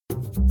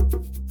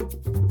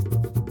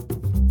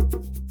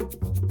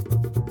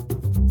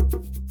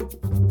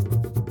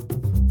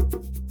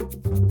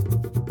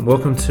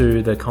Welcome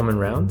to the Common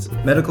Rounds.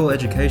 Medical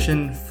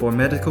education for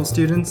medical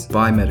students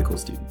by medical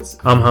students.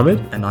 I'm Hamid.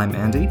 And I'm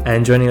Andy.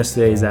 And joining us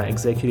today is our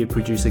executive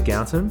producer,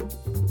 Gautam.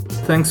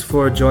 Thanks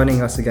for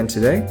joining us again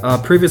today.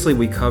 Previously,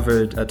 we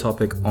covered a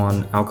topic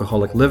on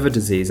alcoholic liver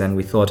disease, and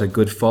we thought a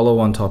good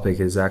follow-on topic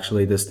is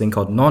actually this thing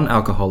called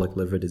non-alcoholic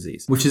liver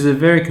disease. Which is a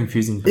very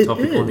confusing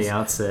topic on the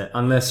outset,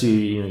 unless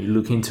you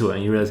look into it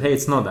and you realize, hey,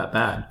 it's not that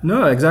bad.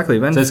 No, exactly.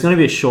 So it's going to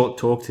be a short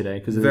talk today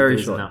because there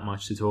isn't that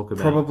much to talk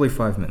about. Probably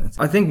 5 minutes.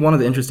 I think one of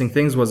the interesting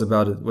things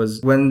about it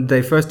was when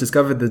they first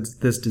discovered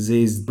this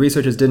disease,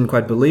 researchers didn't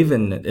quite believe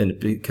in it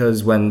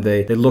because when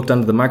they looked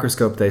under the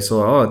microscope, they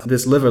saw, oh,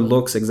 this liver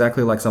looks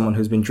exactly like someone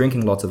who's been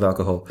drinking lots of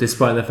alcohol.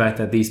 Despite the fact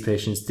that these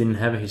patients didn't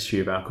have a history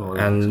of alcohol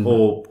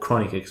or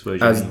chronic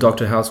exposure. As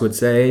Dr. House would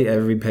say,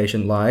 every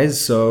patient lies,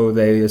 so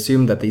they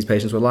assumed that these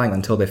patients were lying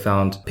until they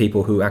found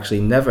people who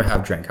actually never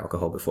have drank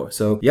alcohol before.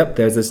 So, yep,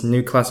 there's this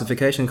new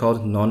classification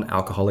called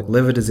non-alcoholic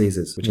liver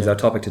diseases, which is our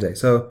topic today.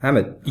 So,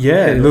 Hamid.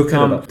 Yeah, look,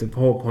 the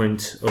whole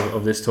point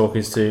of this talk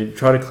is to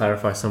try to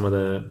clarify some of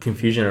the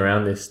confusion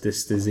around this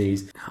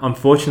disease.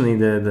 Unfortunately,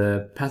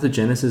 the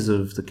pathogenesis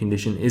of the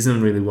condition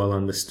isn't really well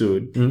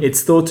understood.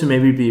 It's thought to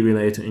maybe be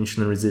related to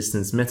insulin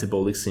resistance,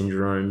 metabolic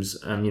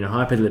syndromes,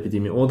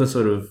 hyperlipidemia, all the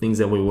sort of things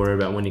that we worry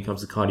about when it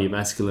comes to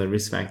cardiovascular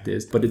risk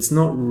factors, but it's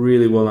not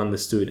really well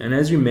understood. And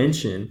as you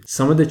mentioned,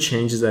 some of the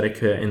changes that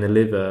occur in the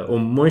liver, or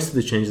most of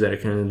the changes that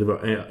occur in the liver,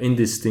 are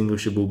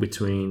indistinguishable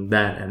between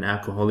that and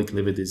alcoholic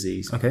liver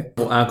disease. Okay.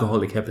 Or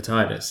alcoholic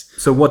hepatitis.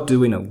 So what do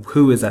we know?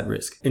 Who is at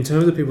risk? In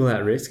terms of people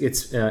at risk,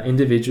 it's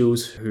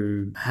individuals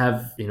who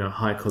have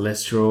high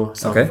cholesterol,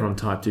 suffer from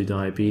type 2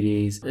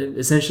 diabetes.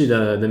 Essentially,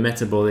 the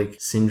metabolic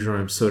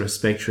syndrome sort of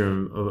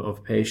spectrum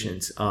of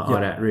patients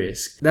are at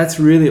risk. That's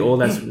really all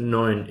that's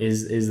known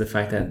is the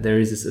fact that there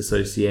is this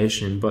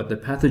association, but the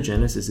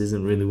pathogenesis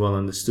isn't really well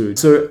understood.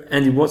 So,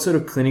 Andy, what sort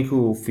of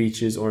clinical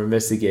features or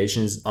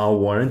investigations are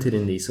warranted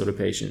in these sort of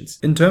patients?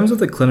 In terms of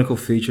the clinical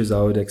features,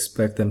 I would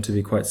expect them to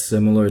be quite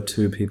similar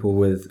to people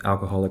with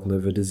alcoholic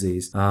liver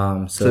disease.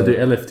 So do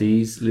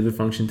LFTs, liver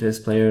function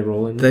tests, play a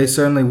role in that? They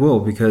certainly will,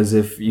 because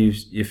if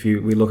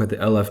we look at the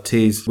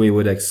LFTs, we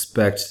would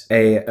expect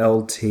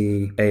ALT,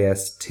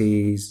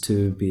 ASTs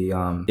to be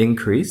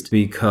increased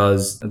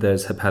because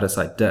there's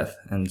hepatocyte death,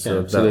 and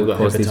so that would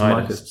cause these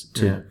markers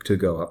to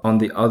go up. On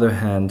the other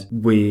hand,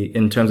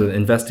 in terms of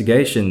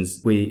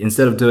investigations,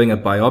 instead of doing a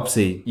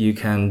biopsy, you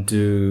can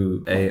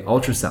do a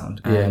ultrasound.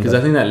 Yeah, because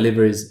I think that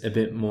liver is a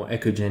bit more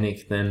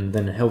echogenic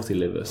than a healthy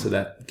liver, so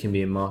that can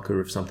be a marker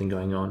of something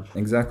going on.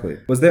 Exactly.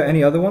 Was there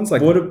any other ones? I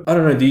don't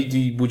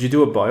know. Would you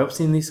do a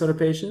biopsy in these sort of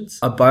patients?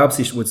 A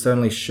biopsy would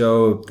certainly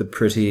show the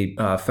pretty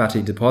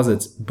fatty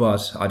deposits,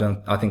 but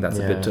I think that's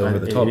a bit over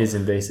the top. It is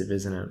invasive,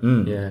 isn't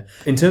it? Yeah.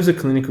 In terms of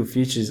clinical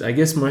features, I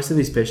guess most of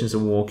these patients are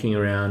walking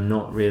around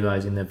not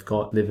realizing they've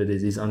got liver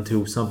disease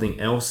until something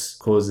else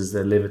causes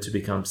their liver to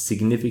become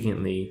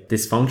significantly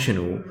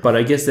dysfunctional. But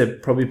I guess they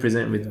probably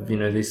present with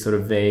this sort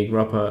of vague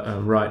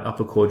right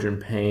upper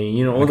quadrant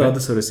pain, all the other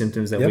sort of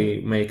symptoms that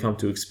we may come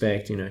to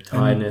expect,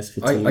 tiredness,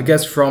 fatigue. I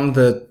guess from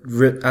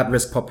the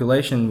at-risk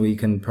population, we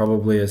can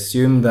probably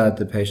assume that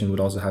the patient would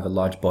also have a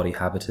large body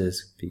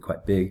habitus, be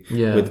quite big,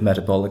 with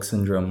metabolic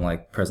syndrome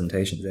like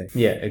presentations.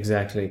 Yeah,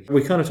 exactly.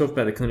 We kind of talked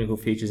about the clinical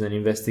features and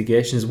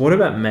investigations. What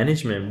about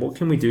management? What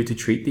can we do to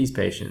treat these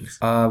patients?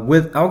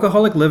 With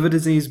alcoholic liver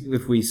disease,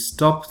 if we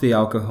stop the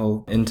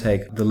alcohol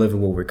intake, the liver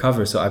will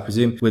recover. So I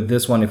presume with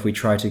this one, if we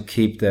try to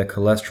keep their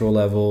cholesterol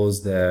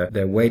levels,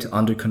 their weight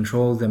under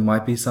control, there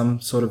might be some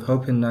sort of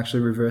hope in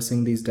actually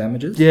reversing these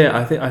damages. Yeah,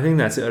 I think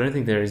that's it. I don't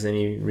think there is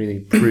any really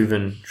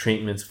proven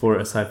treatments for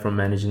it aside from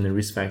managing the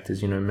risk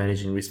factors,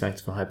 managing risk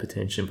factors for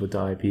hypertension, for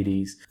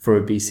diabetes, for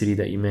obesity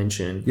that you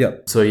mentioned.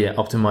 Yep. So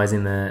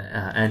optimizing the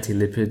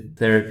anti-lipid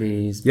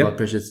therapies, blood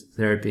pressure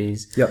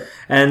therapies. Yep.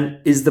 And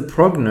is the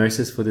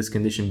prognosis for this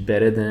condition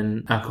better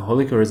than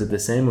alcoholic, or is it the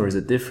same, or is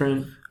it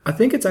different? I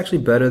think it's actually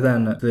better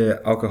than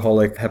the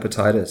alcoholic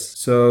hepatitis.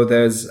 So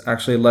there's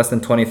actually less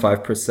than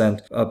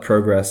 25% of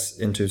progress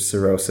into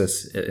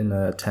cirrhosis in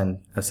a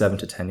 7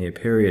 to 10 year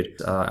period.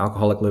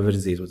 Alcoholic liver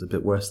disease was a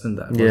bit worse than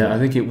that. Yeah, I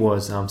think it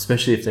was,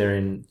 especially if they're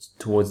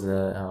towards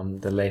the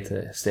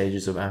later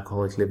stages of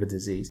alcoholic liver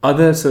disease.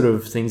 Other sort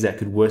of things that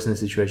could worsen the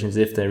situation is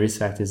if their risk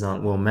factors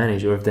aren't well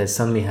managed, or if they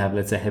suddenly have,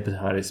 let's say,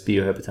 hepatitis B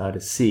or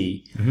hepatitis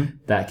C,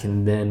 that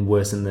can then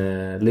worsen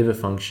the liver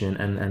function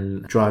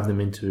and drive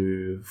them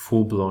into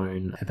full-blown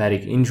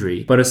hepatic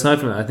injury. But aside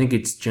from that, I think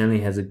it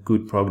generally has a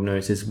good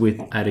prognosis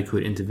with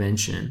adequate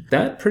intervention.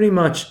 That pretty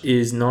much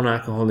is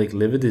non-alcoholic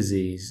liver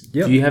disease.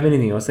 Yep. Do you have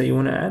anything else that you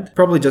want to add?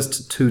 Probably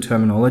just two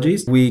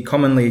terminologies. We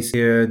commonly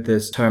hear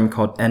this term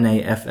called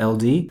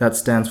NAFLD. That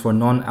stands for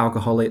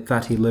non-alcoholic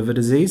fatty liver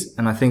disease.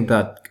 And I think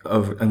that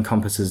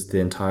encompasses the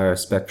entire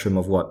spectrum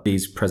of what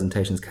these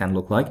presentations can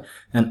look like.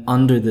 And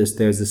under this,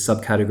 there's a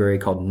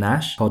subcategory called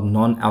NASH, called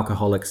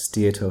non-alcoholic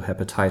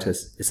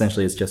steatohepatitis.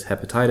 Essentially, it's just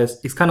hepatitis.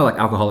 It's kind of like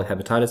alcoholic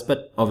hepatitis,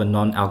 but of a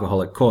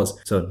non-alcoholic cause.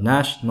 So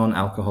NASH,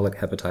 non-alcoholic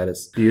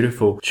hepatitis.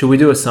 Beautiful. Should we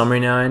do a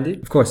summary now,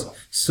 Andy? Of course.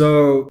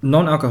 So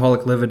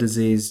non-alcoholic liver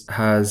disease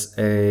has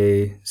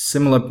a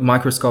similar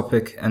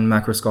microscopic and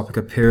macroscopic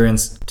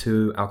appearance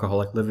to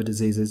alcoholic liver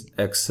diseases,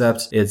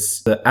 except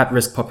the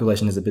at-risk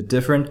population is a bit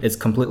different. It's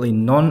completely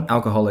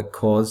non-alcoholic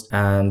caused,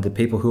 and the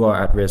people who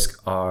are at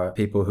risk are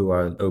people who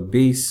are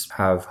obese,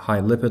 have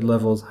high lipid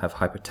levels, have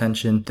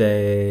hypertension.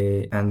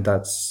 And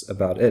that's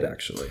about it,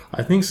 actually.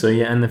 I think so,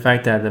 yeah. And the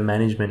fact that the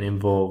management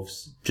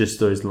involves just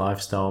those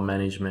lifestyle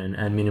management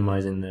and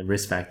minimizing the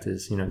risk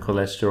factors,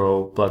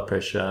 cholesterol, blood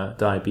pressure,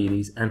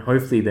 diabetes, and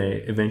hopefully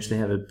they eventually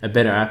have a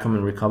better outcome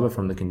and recover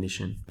from the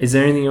condition. Is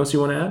there anything else you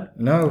want to add?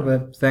 No,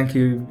 but thank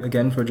you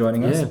again for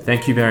joining us. Yeah,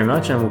 thank you very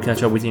much, and we'll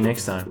catch up with you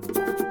next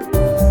time.